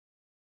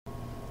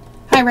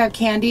Hi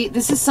Wrapcandy,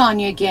 this is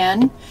Sonia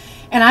again,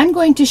 and I'm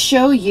going to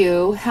show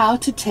you how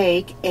to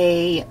take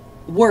a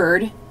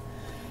word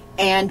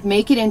and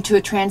make it into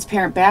a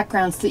transparent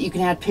background so that you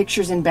can add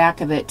pictures in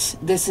back of it.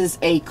 This is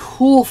a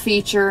cool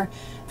feature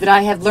that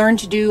I have learned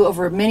to do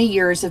over many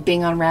years of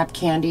being on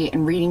Wrapcandy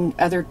and reading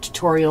other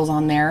tutorials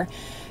on there.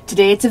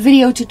 Today it's a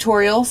video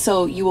tutorial,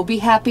 so you will be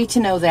happy to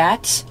know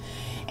that.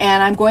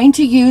 And I'm going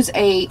to use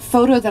a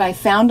photo that I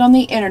found on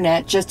the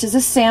internet just as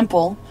a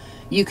sample.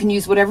 You can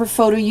use whatever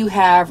photo you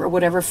have or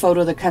whatever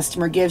photo the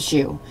customer gives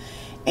you.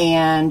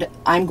 And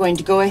I'm going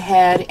to go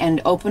ahead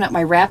and open up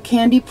my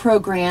Wrapcandy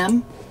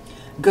program,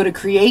 go to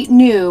Create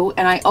New,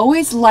 and I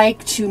always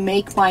like to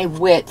make my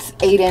width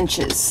 8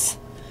 inches.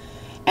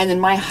 And then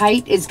my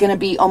height is going to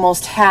be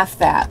almost half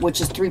that, which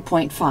is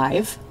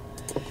 3.5.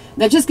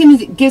 That just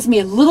gives me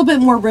a little bit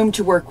more room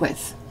to work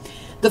with.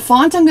 The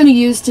font I'm going to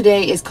use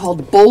today is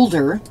called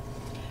Boulder,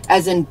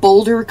 as in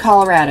Boulder,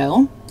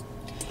 Colorado.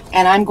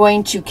 And I'm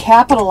going to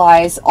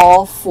capitalize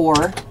all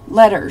 4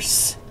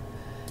 letters.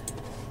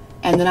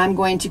 And then I'm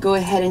going to go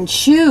ahead and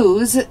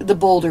choose the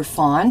Boulder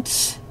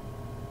font.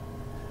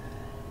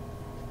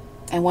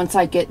 And once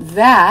I get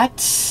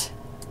that,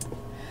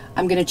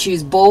 I'm going to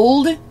choose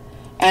bold, and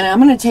I'm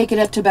going to take it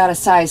up to about a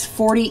size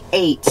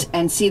 48.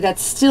 And see,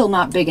 that's still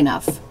not big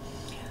enough.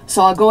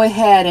 So I'll go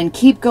ahead and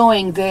keep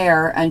going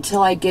there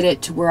until I get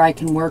it to where I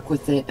can work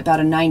with it, about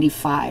a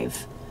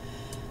 95.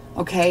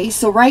 Okay,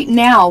 so right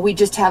now we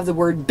just have the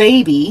word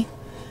baby,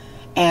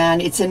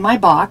 and it's in my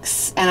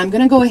box, and I'm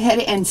going to go ahead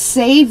and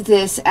save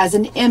this as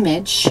an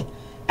image,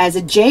 as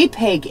a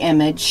JPEG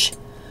image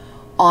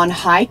on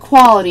high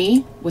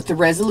quality with the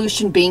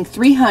resolution being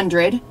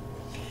 300, and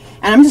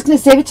I'm just going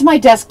to save it to my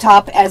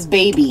desktop as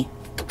baby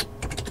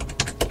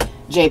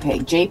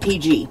JPEG,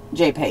 JPG,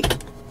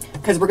 JPEG,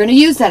 because we're going to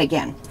use that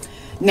again.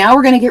 Now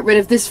we're going to get rid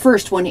of this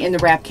first one in the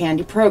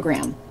Wrapcandy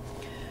program.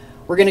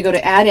 We're going to go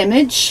to Add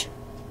Image,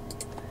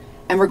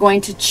 and we're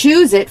going to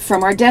choose it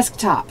from our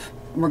desktop.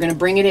 And we're going to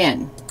bring it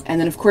in. And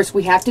then, of course,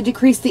 we have to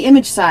decrease the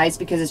image size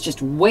because it's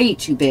just way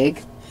too big.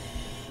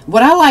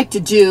 What I like to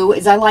do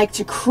is I like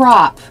to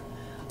crop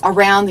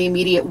around the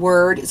immediate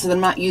word so that I'm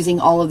not using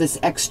all of this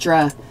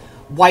extra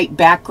white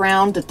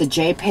background that the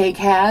JPEG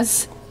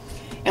has.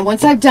 And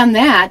once I've done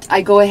that,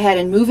 I go ahead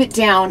and move it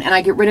down and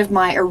I get rid of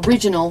my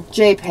original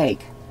JPEG.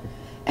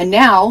 And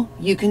now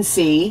you can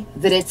see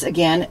that it's,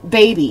 again,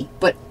 baby,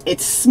 but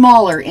it's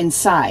smaller in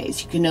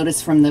size. You can notice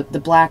from the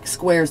black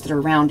squares that are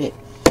around it.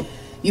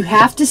 You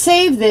have to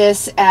save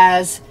this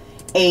as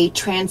a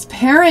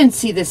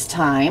transparency this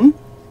time.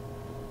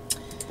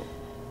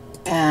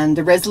 And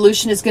the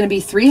resolution is going to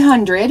be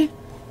 300.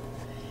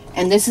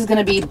 And this is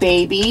going to be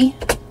baby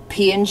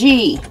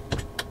PNG.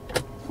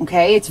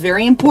 Okay, it's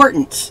very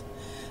important,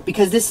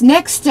 because this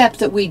next step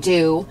that we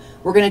do,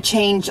 we're going to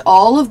change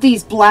all of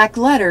these black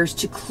letters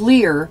to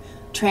clear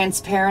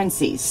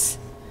transparencies.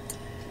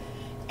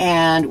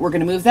 And we're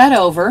going to move that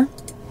over.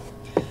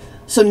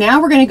 So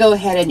now we're going to go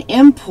ahead and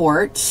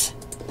import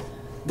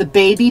the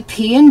baby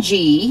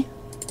PNG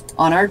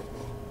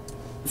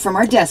from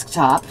our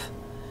desktop.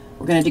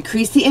 We're going to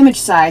decrease the image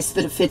size so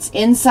that it fits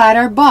inside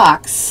our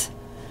box.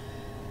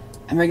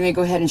 And we're going to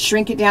go ahead and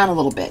shrink it down a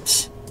little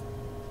bit.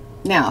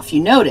 Now, if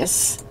you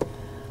notice,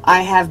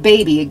 I have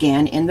baby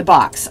again in the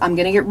box. I'm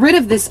going to get rid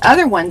of this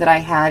other one that I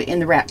had in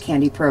the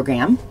Wrapcandy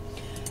program,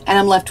 and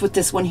I'm left with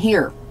this one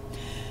here.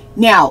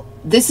 Now,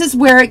 this is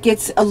where it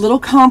gets a little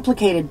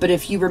complicated, but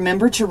if you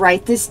remember to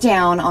write this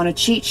down on a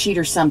cheat sheet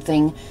or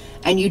something,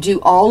 and you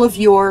do all of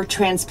your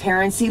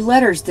transparency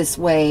letters this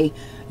way,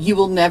 you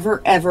will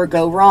never ever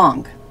go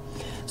wrong.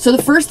 So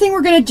the first thing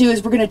we're going to do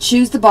is we're going to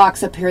choose the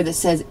box up here that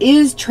says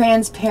is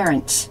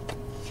transparent.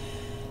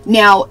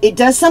 Now, it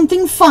does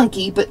something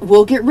funky, but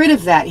we'll get rid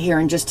of that here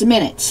in just a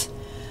minute.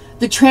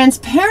 The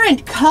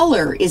transparent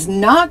color is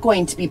not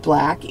going to be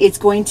black. It's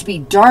going to be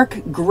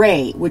dark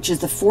gray, which is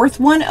the 4th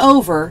one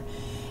over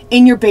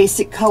in your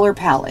basic color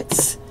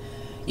palettes.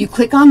 You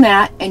click on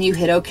that and you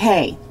hit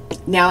OK.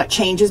 Now it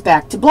changes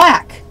back to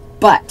black.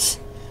 But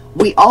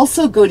we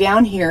also go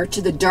down here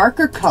to the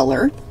darker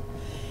color,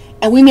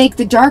 and we make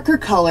the darker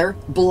color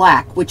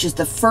black, which is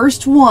the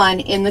first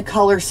one in the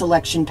color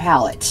selection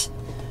palette.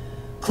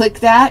 Click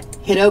that,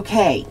 hit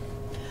OK.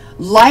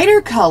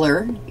 Lighter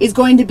color is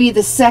going to be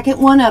the second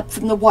one up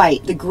from the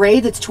white, the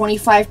gray that's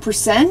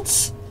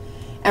 25%,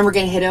 and we're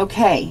going to hit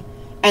OK.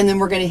 And then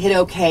we're going to hit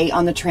OK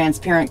on the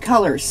transparent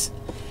colors.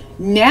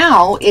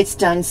 Now it's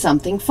done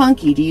something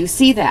funky. Do you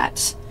see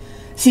that?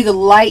 See the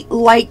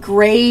light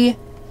gray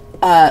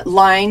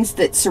lines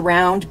that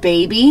surround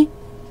baby?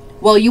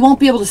 Well, you won't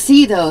be able to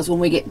see those when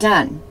we get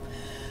done.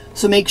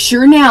 So make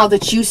sure now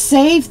that you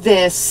save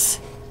this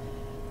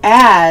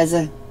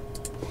as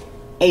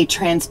a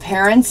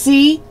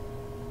transparency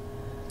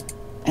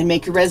and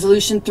make your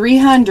resolution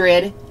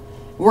 300.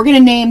 We're going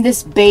to name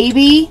this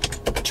baby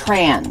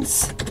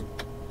trans.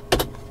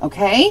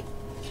 Okay?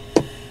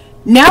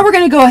 Now we're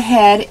going to go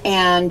ahead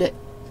and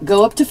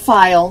go up to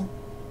File,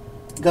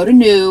 go to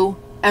New,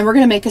 and we're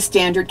going to make a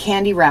standard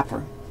candy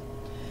wrapper.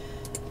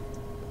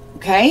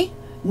 Okay?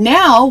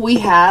 Now we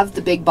have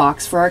the big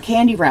box for our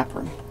candy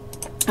wrapper.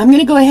 I'm going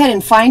to go ahead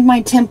and find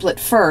my template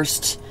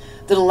first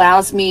that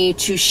allows me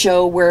to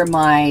show where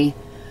my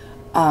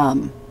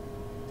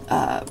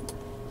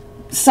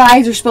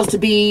sides are supposed to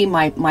be,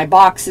 my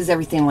boxes,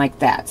 everything like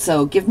that.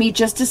 So give me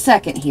just a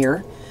second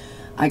here.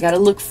 I got to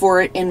look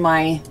for it in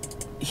my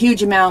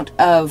huge amount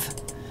of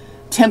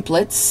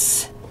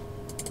templates.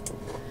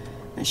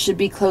 It should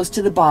be close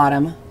to the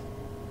bottom.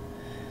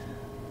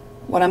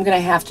 What I'm going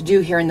to have to do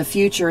here in the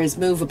future is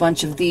move a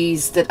bunch of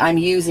these that I'm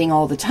using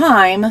all the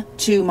time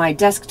to my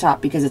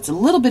desktop because it's a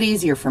little bit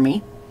easier for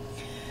me.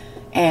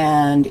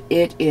 And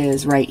it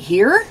is right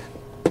here.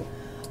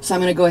 So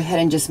I'm going to go ahead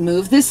and just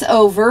move this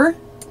over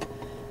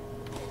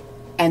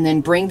and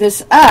then bring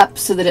this up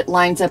so that it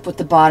lines up with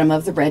the bottom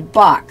of the red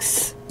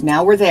box.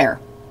 Now we're there.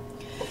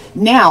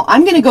 Now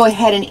I'm going to go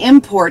ahead and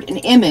import an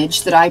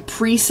image that I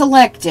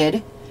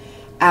pre-selected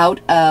out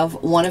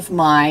of one of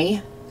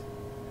my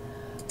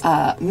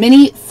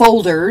mini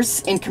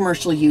folders in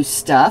commercial use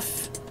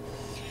stuff.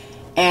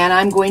 And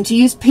I'm going to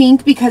use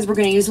pink because we're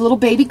going to use a little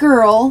baby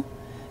girl.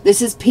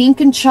 This is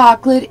pink and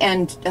chocolate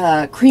and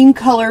cream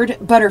colored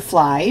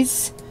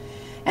butterflies.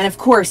 And of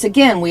course,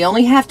 again, we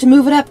only have to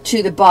move it up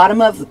to the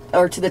bottom of,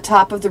 or to the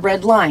top of the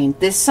red line.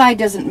 This side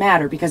doesn't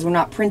matter because we're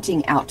not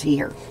printing out to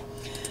here.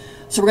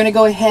 So we're going to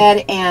go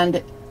ahead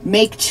and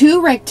make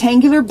 2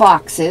 rectangular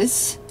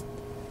boxes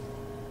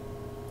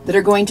that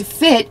are going to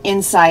fit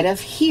inside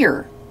of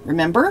here.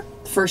 Remember,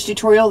 the first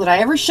tutorial that I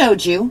ever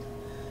showed you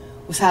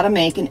was how to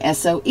make an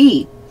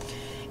SOE.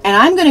 And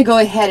I'm going to go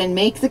ahead and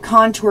make the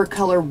contour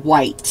color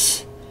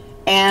white.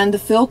 And the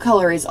fill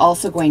color is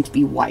also going to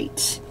be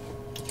white.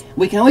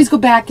 We can always go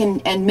back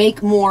and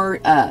make more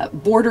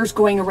borders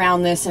going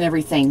around this and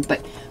everything.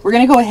 But we're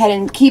going to go ahead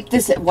and keep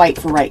this at white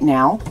for right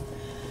now.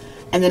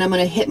 And then I'm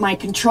going to hit my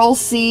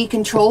Control-C,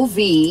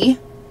 Control-V.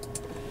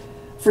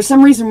 For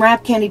some reason,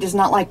 Wrapcandy does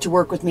not like to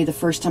work with me the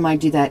first time I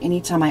do that,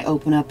 anytime I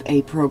open up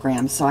a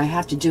program. So I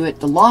have to do it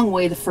the long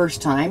way the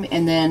first time,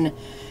 and then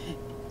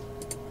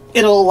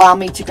it'll allow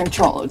me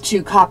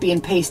to copy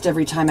and paste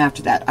every time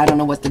after that. I don't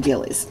know what the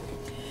deal is.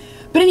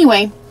 But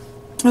anyway,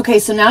 okay,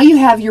 so now you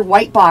have your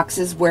white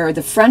boxes where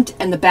the front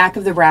and the back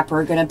of the wrapper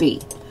are going to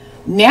be.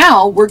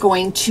 Now we're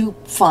going to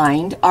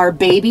find our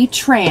baby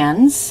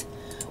trans,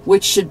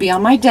 which should be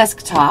on my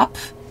desktop.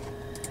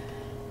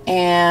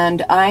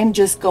 And I'm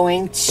just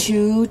going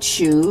to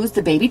choose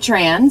the baby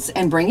trans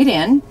and bring it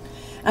in.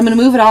 I'm going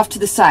to move it off to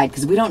the side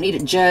because we don't need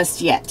it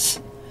just yet.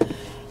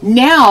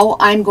 Now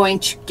I'm going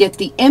to get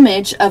the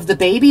image of the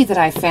baby that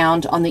I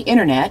found on the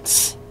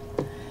internet.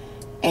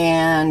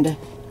 And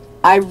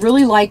I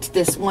really liked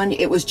this one.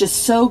 It was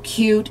just so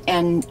cute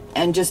and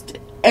just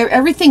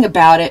everything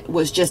about it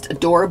was just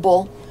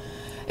adorable.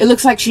 It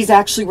looks like she's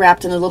actually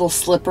wrapped in a little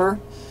slipper.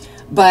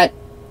 But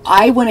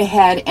I went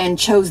ahead and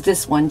chose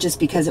this one just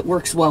because it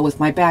works well with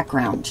my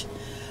background.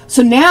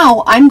 So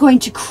now I'm going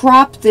to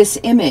crop this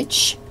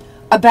image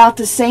about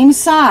the same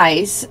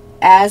size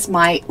as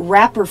my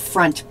wrapper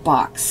front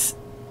box.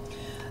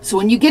 So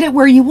when you get it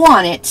where you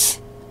want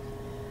it,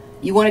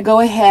 you want to go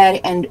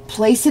ahead and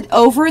place it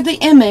over the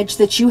image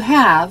that you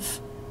have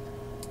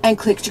and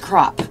click to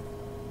crop.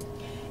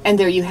 And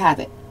there you have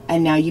it.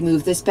 And now you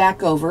move this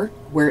back over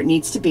where it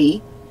needs to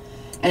be.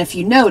 And if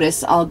you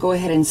notice, I'll go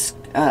ahead and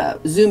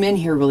zoom in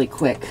here really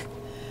quick.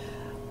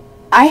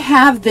 I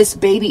have this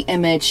baby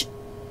image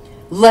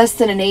less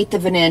than 1/8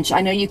 of an inch.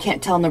 I know you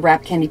can't tell in the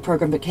Wrapcandy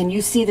program, but can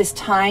you see this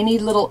tiny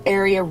little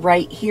area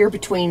right here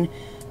between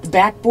the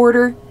back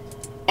border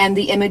and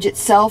the image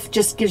itself?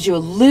 Just gives you a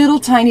little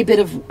tiny bit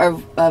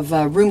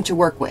of room to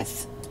work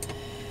with.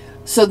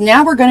 So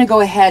now we're going to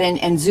go ahead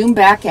and zoom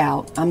back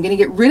out. I'm going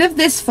to get rid of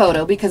this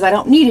photo because I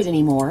don't need it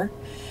anymore.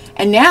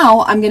 And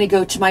now I'm going to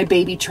go to my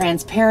baby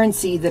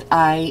transparency that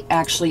I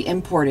actually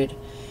imported.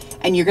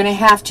 And you're going to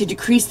have to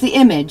decrease the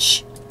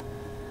image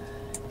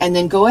and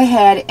then go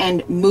ahead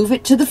and move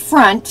it to the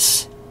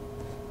front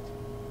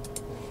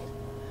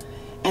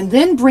and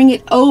then bring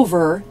it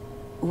over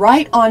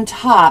right on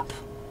top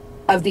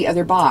of the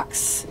other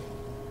box.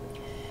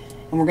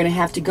 And we're going to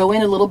have to go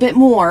in a little bit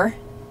more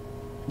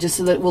just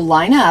so that it will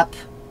line up.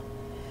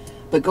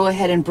 But go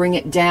ahead and bring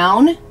it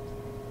down.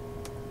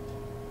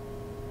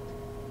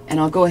 And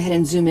I'll go ahead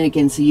and zoom in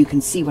again so you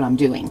can see what I'm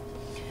doing.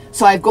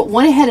 So I've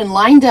went ahead and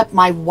lined up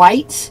my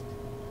white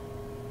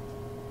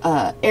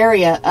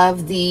area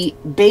of the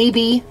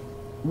baby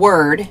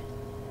word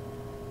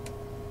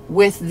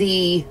with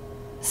the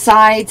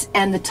sides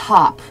and the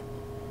top.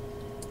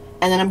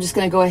 And then I'm just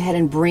going to go ahead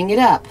and bring it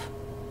up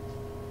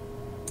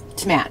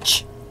to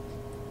match.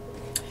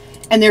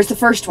 And there's the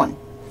first one.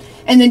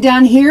 And then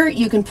down here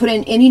you can put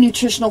in any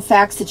nutritional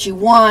facts that you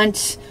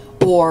want,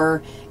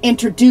 or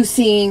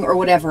introducing or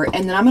whatever.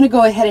 And then I'm going to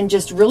go ahead and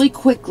just really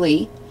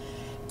quickly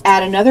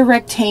add another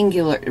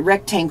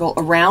rectangle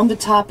around the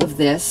top of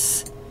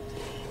this.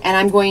 And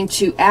I'm going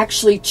to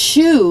actually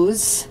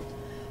choose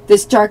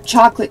this dark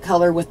chocolate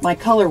color with my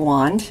color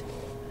wand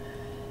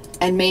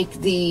and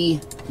make the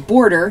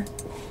border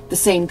the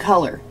same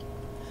color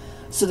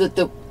so that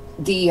the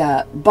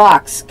the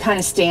box kind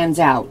of stands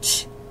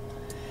out.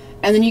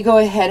 And then you go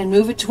ahead and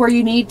move it to where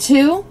you need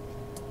to.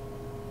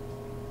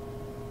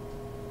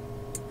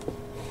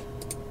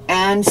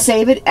 And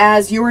save it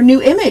as your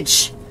new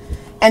image.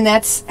 And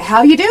that's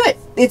how you do it.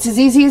 It's as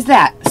easy as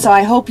that. So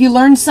I hope you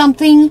learned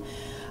something.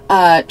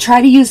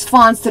 Try to use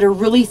fonts that are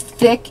really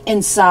thick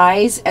in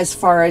size as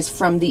far as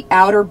from the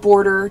outer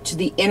border to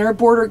the inner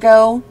border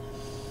go.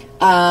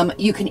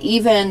 You can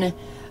even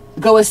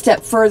go a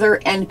step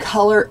further and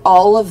color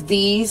all of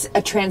these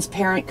a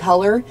transparent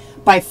color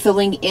by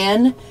filling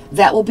in.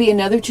 That will be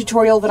another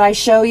tutorial that I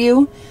show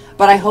you.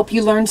 But I hope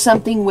you learned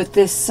something with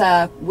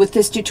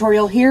this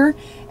tutorial here,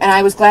 and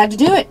I was glad to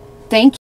do it. Thank you.